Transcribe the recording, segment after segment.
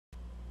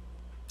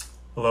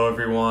Hello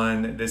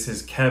everyone, this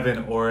is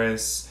Kevin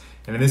Orosz,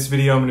 and in this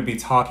video I'm going to be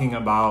talking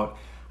about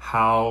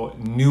how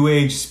New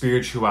Age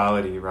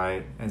spirituality,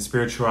 right, and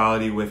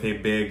spirituality with a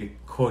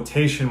big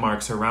quotation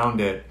marks around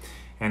it,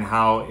 and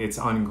how its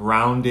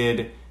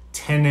ungrounded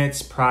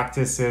tenets,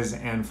 practices,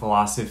 and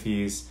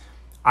philosophies,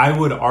 I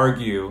would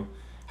argue,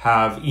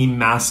 have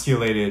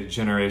emasculated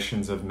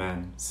generations of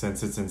men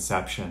since its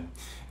inception.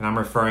 And I'm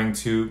referring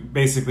to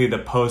basically the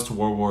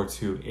post-World War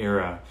II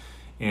era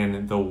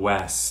in the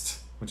West,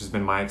 which has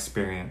been my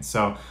experience.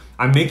 So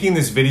I'm making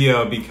this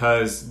video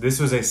because this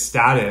was a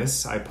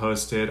status I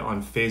posted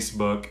on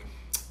Facebook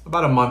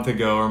about a month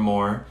ago or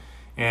more,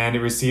 and it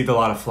received a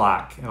lot of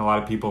flack, and a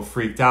lot of people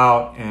freaked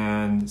out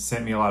and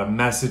sent me a lot of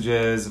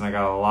messages, and I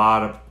got a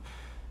lot of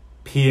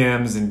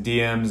PMs and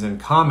DMs and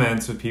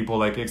comments with people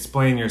like,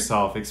 explain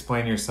yourself,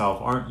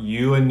 aren't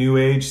you a New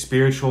Age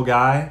spiritual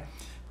guy,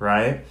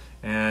 right?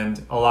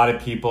 And a lot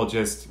of people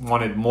just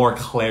wanted more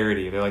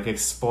clarity. They're like,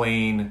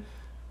 explain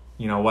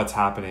what's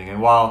happening. And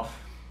while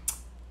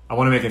I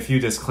want to make a few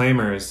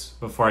disclaimers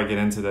before I get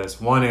into this,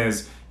 one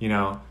is,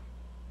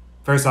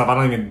 first off, I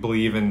don't even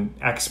believe in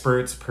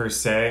experts per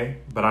se,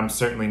 but I'm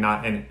certainly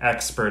not an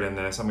expert in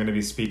this. I'm going to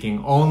be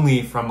speaking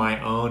only from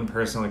my own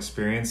personal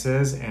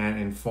experiences and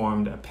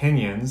informed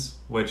opinions,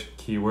 which,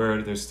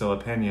 keyword, there's still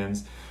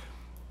opinions,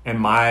 and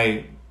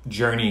my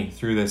journey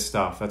through this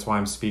stuff. That's why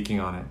I'm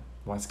speaking on it.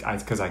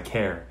 It's because I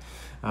care.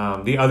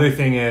 The other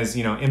thing is,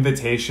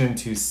 invitation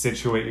to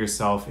situate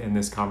yourself in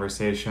this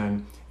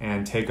conversation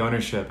and take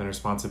ownership and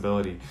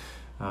responsibility.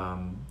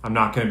 I'm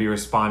not going to be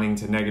responding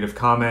to negative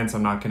comments.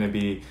 I'm not going to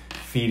be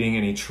feeding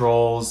any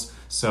trolls.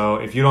 So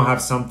if you don't have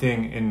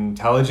something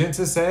intelligent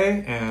to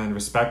say and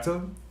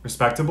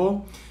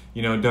respectable,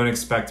 don't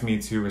expect me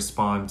to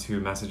respond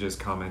to messages,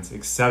 comments,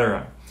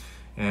 etc.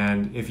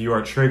 And if you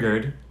are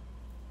triggered,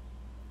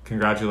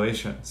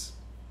 congratulations.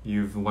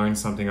 You've learned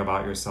something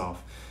about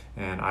yourself.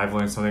 And I've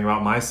learned something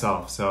about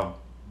myself. So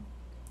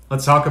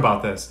let's talk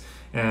about this.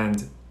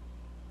 And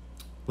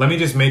let me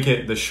just make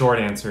it the short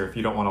answer if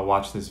you don't want to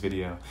watch this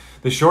video.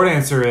 The short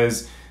answer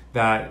is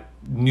that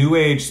New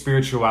Age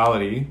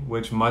spirituality,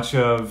 which much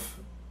of,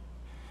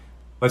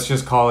 let's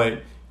just call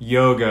it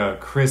yoga,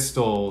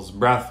 crystals,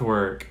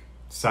 breathwork,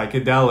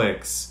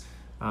 psychedelics,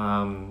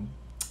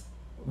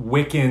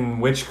 Wiccan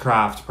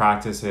witchcraft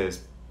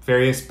practices,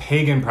 various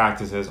pagan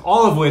practices,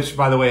 all of which,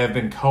 by the way, have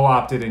been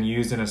co-opted and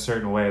used in a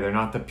certain way. They're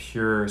not the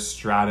pure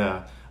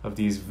strata of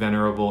these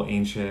venerable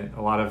ancient,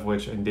 a lot of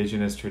which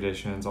indigenous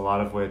traditions, a lot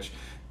of which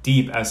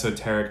deep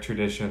esoteric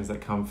traditions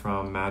that come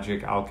from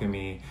magic,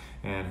 alchemy,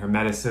 and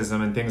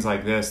hermeticism and things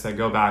like this that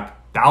go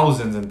back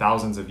thousands and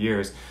thousands of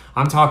years.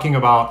 I'm talking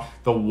about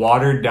the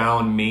watered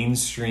down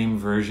mainstream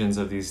versions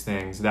of these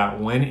things that,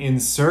 when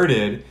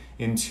inserted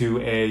into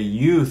a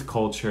youth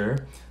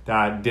culture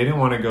that didn't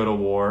want to go to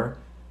war,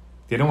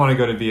 didn't want to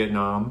go to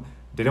Vietnam,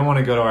 didn't want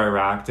to go to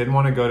Iraq, didn't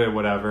want to go to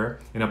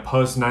whatever, in a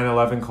post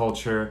 9/11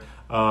 culture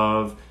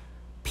of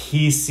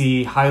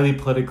PC, highly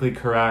politically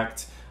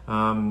correct,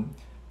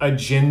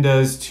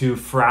 agendas to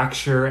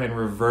fracture and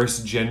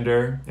reverse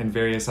gender and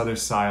various other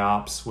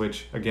psyops,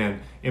 which, again,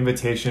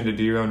 invitation to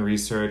do your own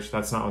research.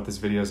 That's not what this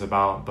video is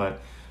about.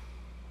 But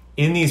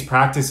in these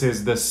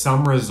practices, the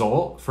sum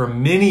result for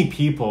many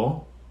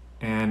people,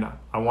 and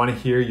I want to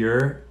hear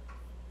your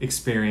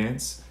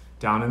experience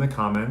down in the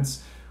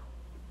comments,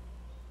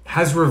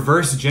 has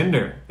reversed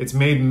gender. It's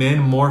made men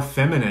more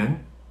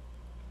feminine,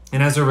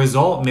 and as a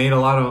result made a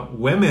lot of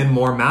women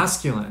more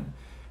masculine.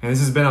 And this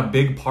has been a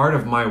big part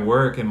of my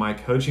work and my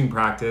coaching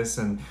practice,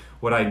 and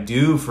what I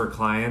do for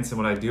clients and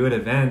what I do at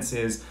events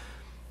is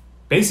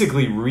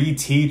basically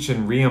reteach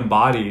and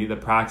re-embody the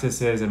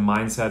practices and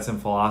mindsets and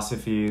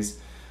philosophies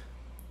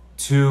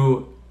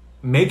to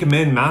make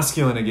men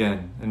masculine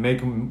again and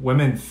make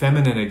women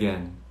feminine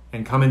again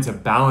and come into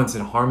balance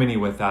and harmony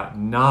with that,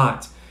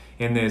 not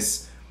in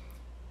this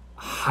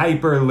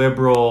hyper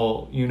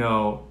liberal,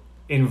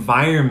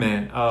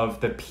 environment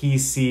of the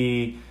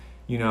PC,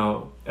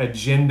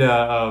 agenda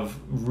of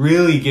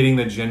really getting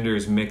the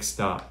genders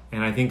mixed up.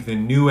 And I think the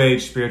New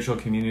Age spiritual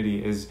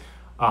community is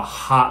a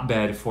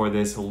hotbed for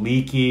this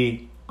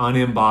leaky,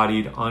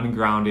 unembodied,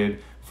 ungrounded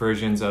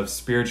versions of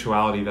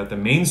spirituality that the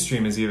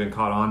mainstream is even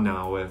caught on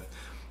now with.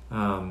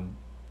 And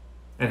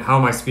how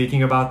am I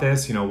speaking about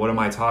this? What am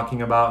I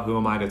talking about? Who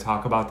am I to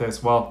talk about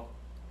this? Well,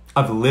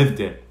 I've lived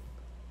it.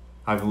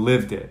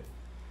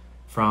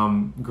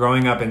 From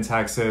growing up in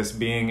Texas,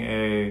 being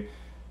a,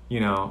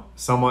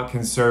 somewhat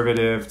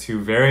conservative to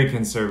very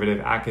conservative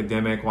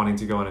academic, wanting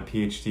to go on a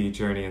PhD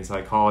journey in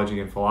psychology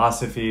and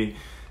philosophy,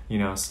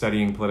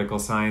 studying political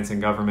science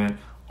and government,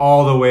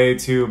 all the way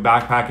to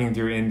backpacking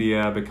through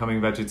India,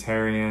 becoming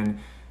vegetarian,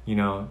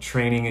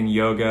 training in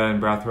yoga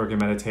and breathwork and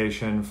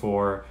meditation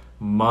for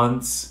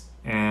months,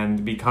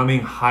 and becoming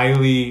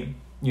highly,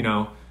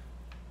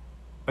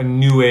 a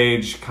New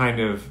Age kind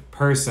of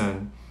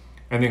person.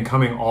 And then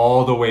coming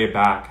all the way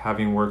back,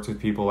 having worked with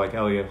people like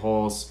Elliot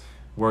Hulse,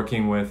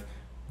 working with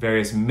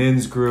various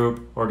men's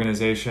group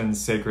organizations,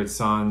 Sacred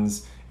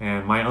Sons,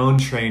 and my own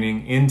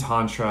training in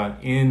Tantra,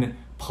 in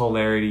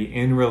polarity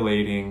in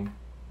relating,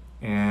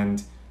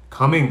 and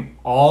coming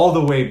all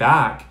the way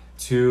back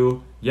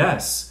to,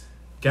 yes,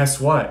 guess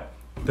what?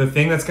 The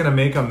thing that's going to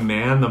make a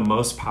man the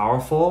most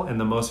powerful and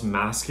the most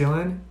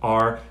masculine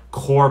are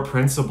core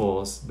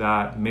principles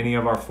that many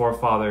of our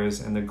forefathers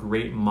and the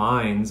great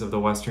minds of the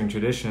Western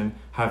tradition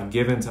have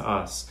given to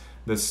us.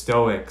 The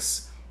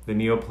Stoics, the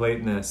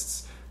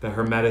Neoplatonists, the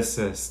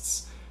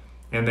Hermeticists.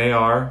 And they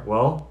are,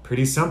 well,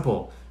 pretty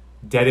simple.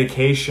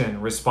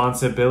 Dedication,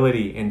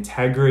 responsibility,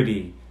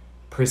 integrity,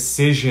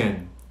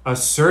 precision,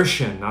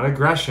 assertion, not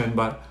aggression,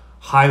 but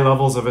high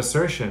levels of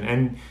assertion.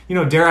 And,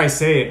 dare I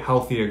say it,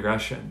 healthy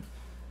aggression.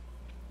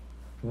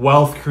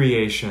 Wealth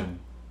creation,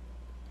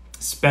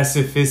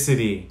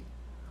 specificity,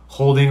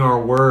 holding our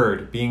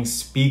word, being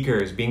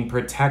speakers, being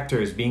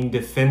protectors, being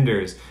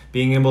defenders,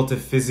 being able to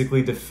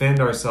physically defend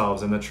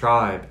ourselves and the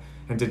tribe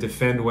and to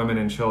defend women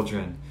and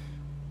children.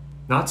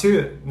 Not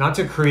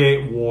to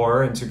create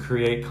war and to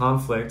create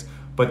conflict,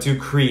 but to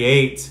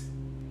create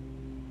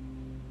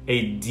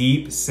a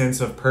deep sense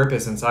of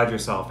purpose inside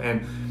yourself.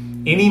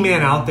 And any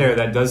man out there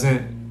that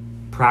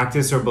doesn't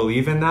practice or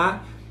believe in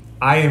that,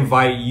 I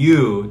invite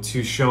you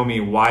to show me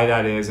why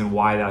that is and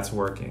why that's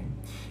working.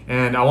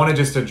 And I want to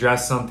just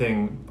address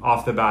something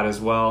off the bat as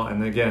well.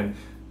 And again,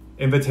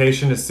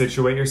 invitation to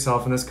situate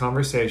yourself in this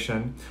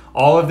conversation.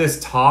 All of this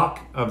talk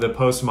of the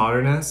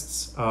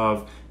postmodernists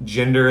of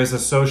gender is a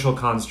social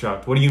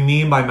construct. What do you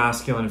mean by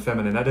masculine and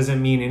feminine? That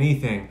doesn't mean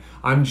anything.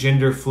 I'm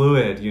gender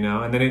fluid,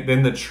 and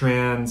then the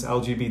trans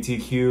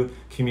LGBTQ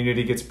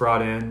community gets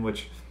brought in,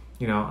 which,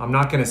 I'm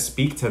not going to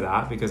speak to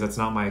that because that's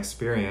not my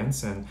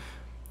experience. And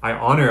I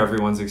honor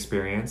everyone's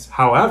experience.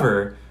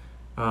 However,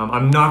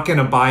 I'm not going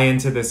to buy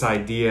into this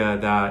idea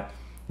that,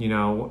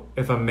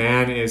 if a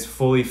man is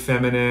fully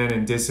feminine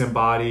and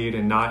disembodied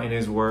and not in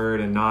his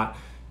word and not,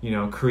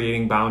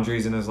 creating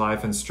boundaries in his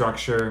life and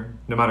structure,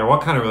 no matter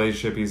what kind of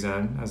relationship he's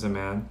in as a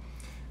man,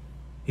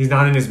 he's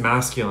not in his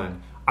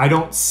masculine. I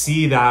don't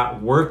see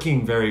that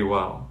working very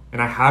well.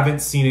 And I haven't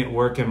seen it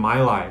work in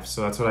my life.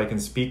 So that's what I can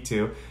speak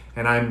to.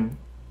 And I'm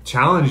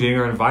challenging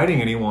or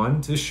inviting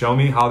anyone to show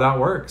me how that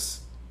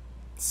works.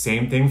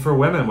 Same thing for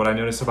women, what I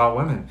notice about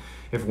women.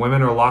 If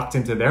women are locked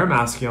into their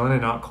masculine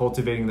and not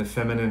cultivating the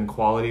feminine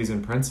qualities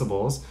and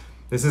principles,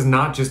 this is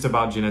not just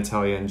about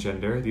genitalia and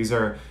gender. These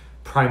are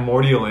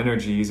primordial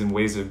energies and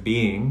ways of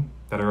being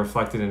that are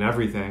reflected in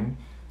everything.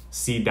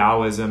 See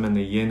Taoism and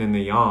the yin and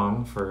the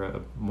yang for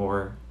a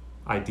more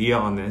idea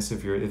on this,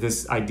 if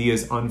this idea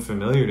is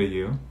unfamiliar to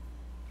you.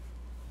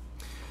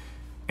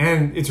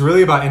 And it's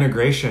really about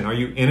integration. Are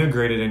you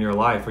integrated in your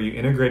life? Are you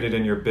integrated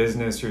in your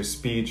business, your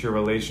speech, your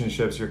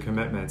relationships, your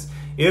commitments?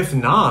 If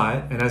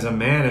not, and as a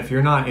man, if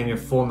you're not in your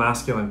full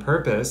masculine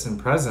purpose and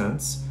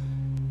presence,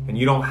 and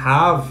you don't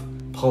have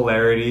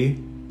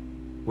polarity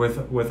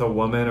with a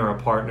woman or a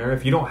partner,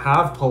 if you don't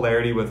have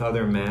polarity with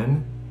other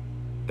men,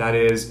 that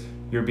is,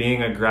 you're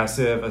being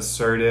aggressive,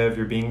 assertive,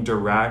 you're being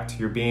direct,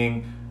 you're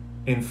being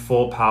in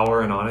full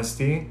power and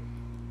honesty,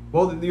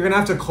 well, you're going to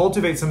have to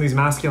cultivate some of these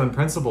masculine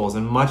principles.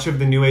 And much of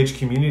the New Age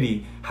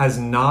community has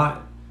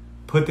not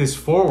put this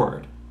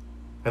forward.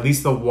 At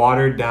least the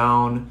watered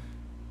down,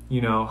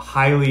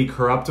 highly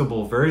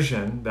corruptible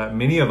version that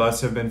many of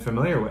us have been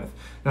familiar with.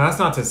 Now, that's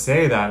not to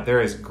say that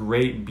there is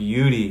great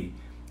beauty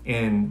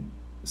in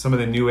some of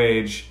the New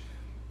Age,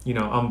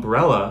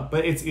 umbrella,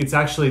 but it's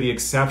actually the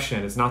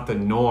exception. It's not the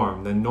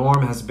norm. The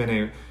norm has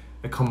been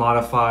a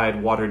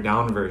commodified, watered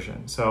down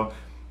version. So,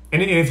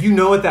 and if you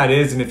know what that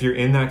is, and if you're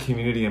in that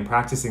community and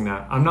practicing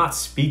that, I'm not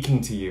speaking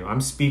to you. I'm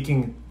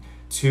speaking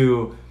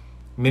to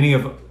many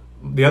of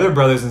the other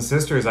brothers and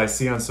sisters I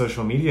see on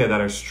social media that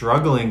are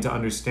struggling to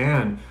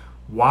understand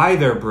why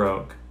they're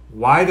broke,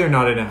 why they're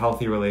not in a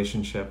healthy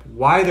relationship,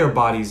 why their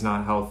body's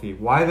not healthy,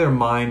 why their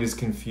mind is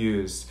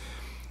confused.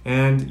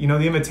 And,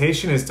 the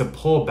invitation is to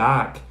pull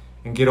back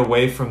and get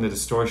away from the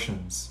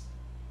distortions.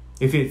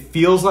 If it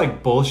feels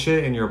like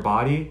bullshit in your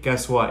body,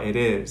 guess what? It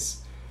is.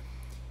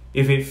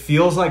 If it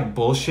feels like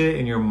bullshit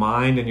in your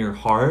mind and your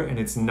heart, and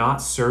it's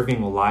not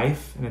serving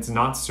life, and it's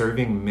not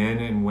serving men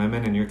and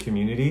women in your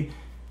community,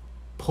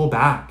 pull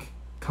back.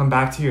 Come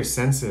back to your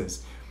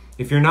senses.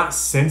 If you're not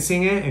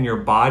sensing it in your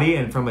body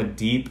and from a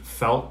deep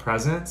felt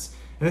presence,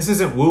 and this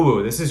isn't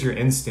woo-woo, this is your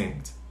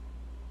instinct.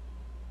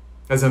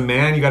 As a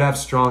man, you got to have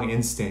strong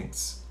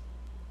instincts.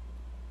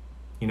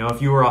 If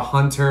you were a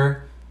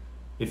hunter,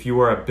 if you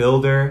were a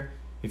builder,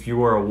 if you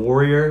were a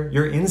warrior,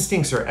 your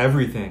instincts are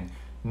everything.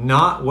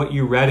 Not what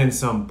you read in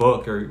some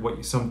book or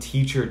what some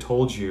teacher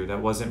told you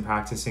that wasn't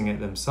practicing it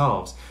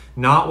themselves.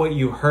 Not what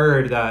you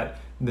heard that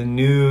the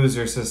news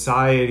or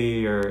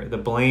society or the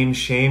blame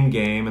shame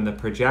game and the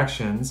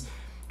projections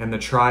and the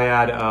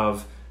triad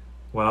of,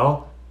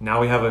 well, now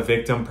we have a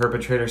victim,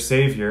 perpetrator,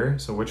 savior.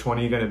 So which one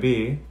are you going to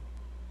be?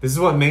 This is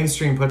what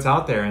mainstream puts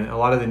out there. And a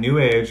lot of the new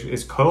age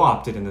is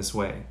co-opted in this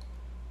way.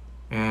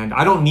 And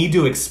I don't need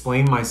to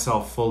explain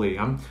myself fully.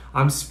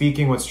 I'm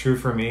speaking what's true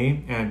for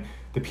me, and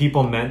the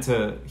people meant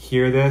to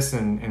hear this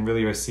and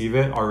really receive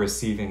it are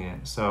receiving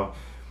it. So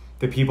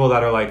the people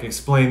that are like,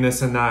 explain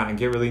this and that and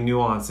get really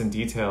nuanced and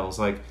details,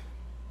 like,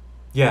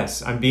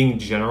 yes, I'm being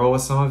general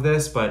with some of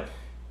this, but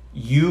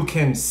you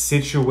can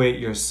situate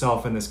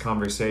yourself in this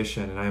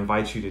conversation, and I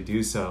invite you to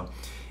do so.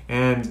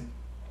 And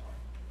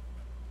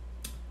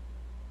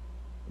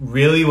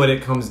really what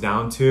it comes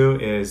down to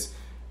is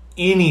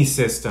any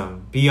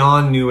system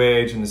beyond New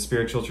Age and the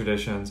spiritual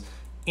traditions,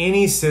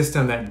 any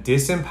system that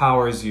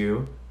disempowers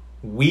you,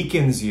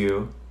 weakens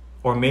you,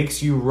 or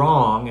makes you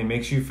wrong and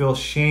makes you feel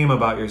shame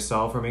about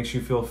yourself, or makes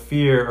you feel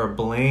fear or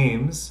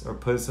blames or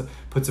puts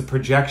a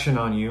projection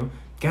on you,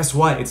 guess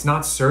what? It's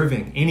not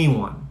serving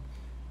anyone.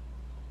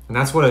 And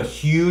that's what a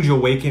huge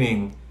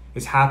awakening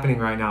is happening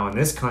right now in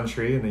this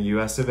country, in the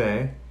US of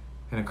A,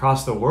 and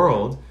across the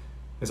world,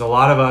 is a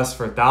lot of us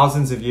for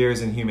thousands of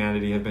years in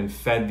humanity have been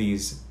fed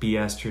these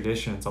BS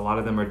traditions. A lot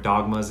of them are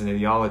dogmas and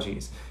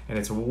ideologies. And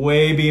it's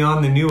way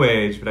beyond the New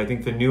Age, but I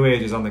think the New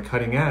Age is on the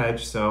cutting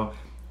edge, so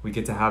we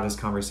get to have this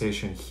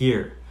conversation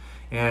here.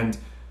 And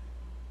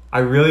I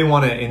really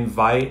want to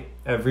invite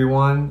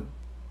everyone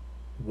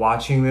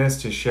watching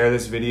this to share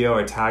this video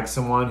or tag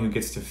someone who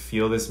gets to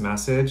feel this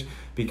message,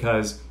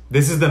 because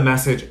this is the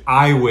message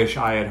I wish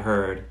I had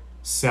heard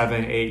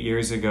 7-8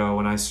 years ago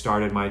when I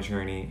started my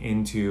journey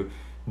into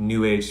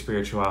New Age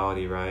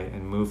spirituality, right?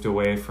 And moved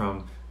away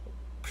from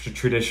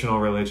traditional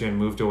religion,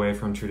 moved away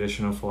from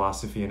traditional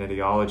philosophy and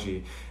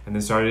ideology, and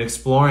then started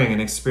exploring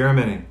and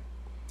experimenting.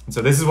 And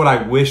so this is what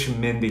I wish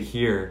men to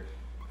hear.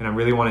 And I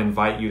really want to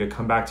invite you to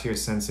come back to your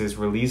senses,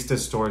 release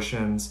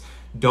distortions.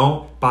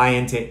 Don't buy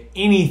into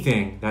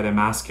anything that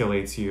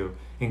emasculates you,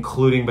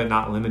 including but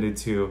not limited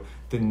to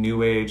the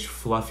New Age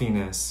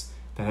fluffiness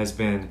that has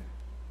been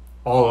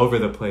all over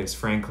the place,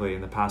 frankly,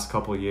 in the past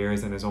couple of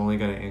years, and is only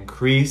going to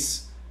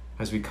increase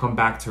as we come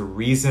back to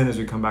reason, as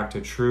we come back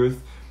to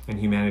truth, and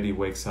humanity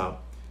wakes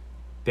up.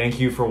 Thank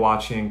you for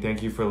watching.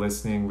 Thank you for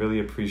listening. Really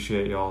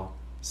appreciate y'all.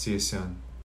 See you soon.